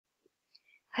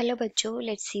Hello bachcho,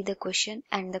 let's see the question,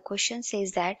 and the question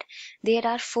says that there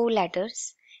are 4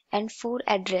 letters and 4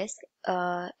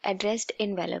 addressed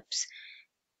envelopes.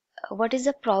 What is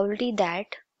the probability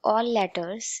that all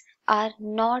letters are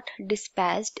not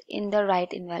dispatched in the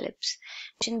right envelopes?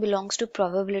 Question belongs to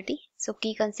probability. So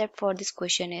key concept for this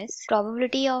question is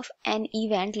probability of an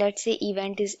event, let's say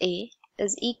event is A,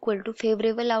 is equal to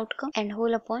favorable outcome and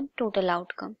whole upon total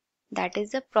outcome. That is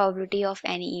the probability of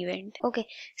any event. Okay,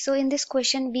 so in this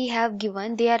question we have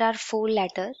given there are 4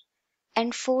 letters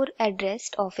and 4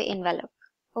 addressed of a envelope.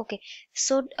 Okay,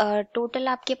 so total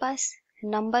आपके पास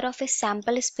number of a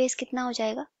sample space कितना हो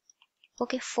जाएगा?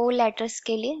 Okay, 4 letters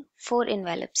के लिए 4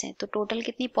 envelopes हैं, तो total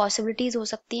कितनी possibilities हो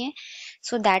सकती हैं?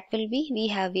 So that will be we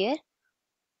have here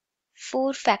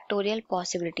 4 factorial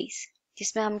possibilities.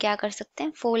 जिसमें हम क्या कर सकते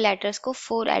हैं 4 letters को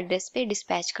 4 address पे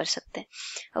dispatch कर सकते हैं.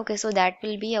 Okay, so that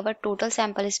will be our total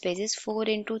sample space is 4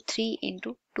 into 3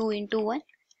 into 2 into 1.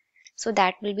 So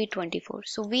that will be 24.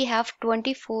 So we have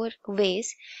 24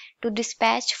 ways to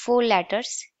dispatch 4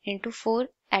 letters into 4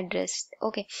 address.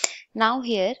 Okay, now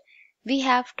here we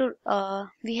have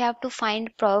to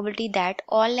find probability that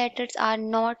all letters are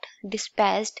not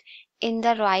dispatched in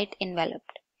the right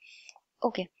envelope.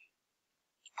 Okay,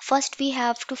 first we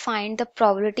have to find the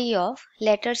probability of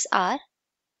letters are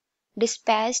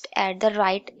dispatched at the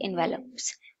right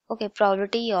envelopes. Okay,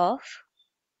 probability of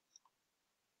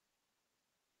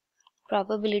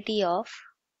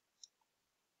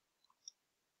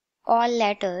all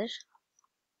letters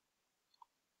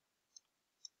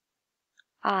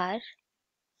are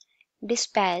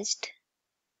dispatched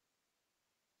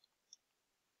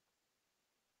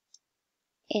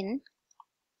in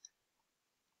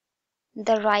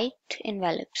the right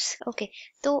envelopes. Okay,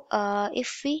 so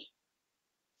if we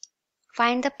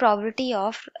find the probability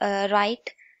of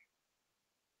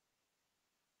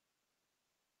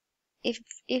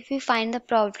if we find the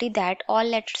probability that all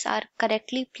letters are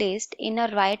correctly placed in a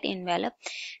right envelope,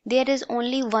 there is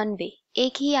only one way.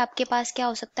 एक ही आपके पास क्या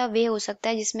हो सकता है वे हो सकता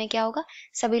है जिसमें क्या होगा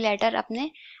सभी लेटर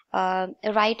अपने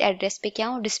राइट एड्रेस पे क्या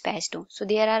हो डिस्पैच्ड हो. So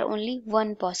there are only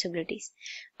one possibilities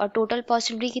और टोटल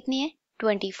पॉसिबिलिटी कितनी है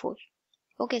 24.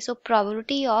 Okay, so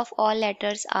probability of all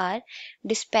letters are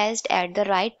dispatched at the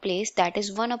right place, that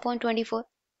is 1 upon 24.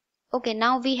 Okay,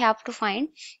 now we have to find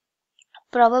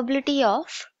probability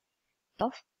of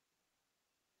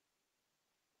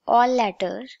all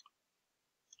letters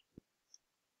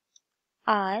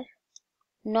are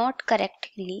not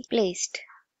correctly placed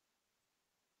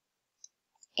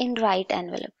in right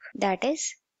envelope. That is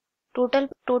total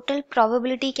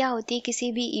probability क्या होती है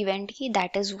किसी भी event की,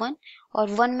 that is 1. और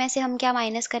 1 में से हम क्या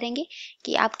माइनस करेंगे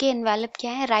कि आपके एनवेलप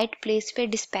क्या है राइट प्लेस पे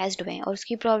डिस्पैच्ड हुए हैं और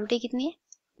उसकी probability कितनी है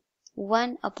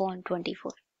 1 upon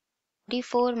 24.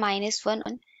 24 minus 1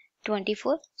 on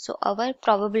 24. So our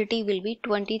probability will be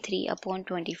 23 upon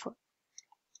 24.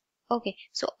 Okay,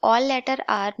 so all letters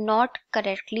are not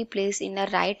correctly placed in the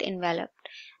right envelope,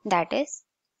 that is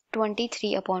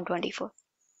 23 upon 24.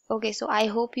 Okay, so I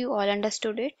hope you all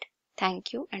understood it.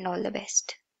 Thank you and all the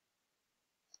best.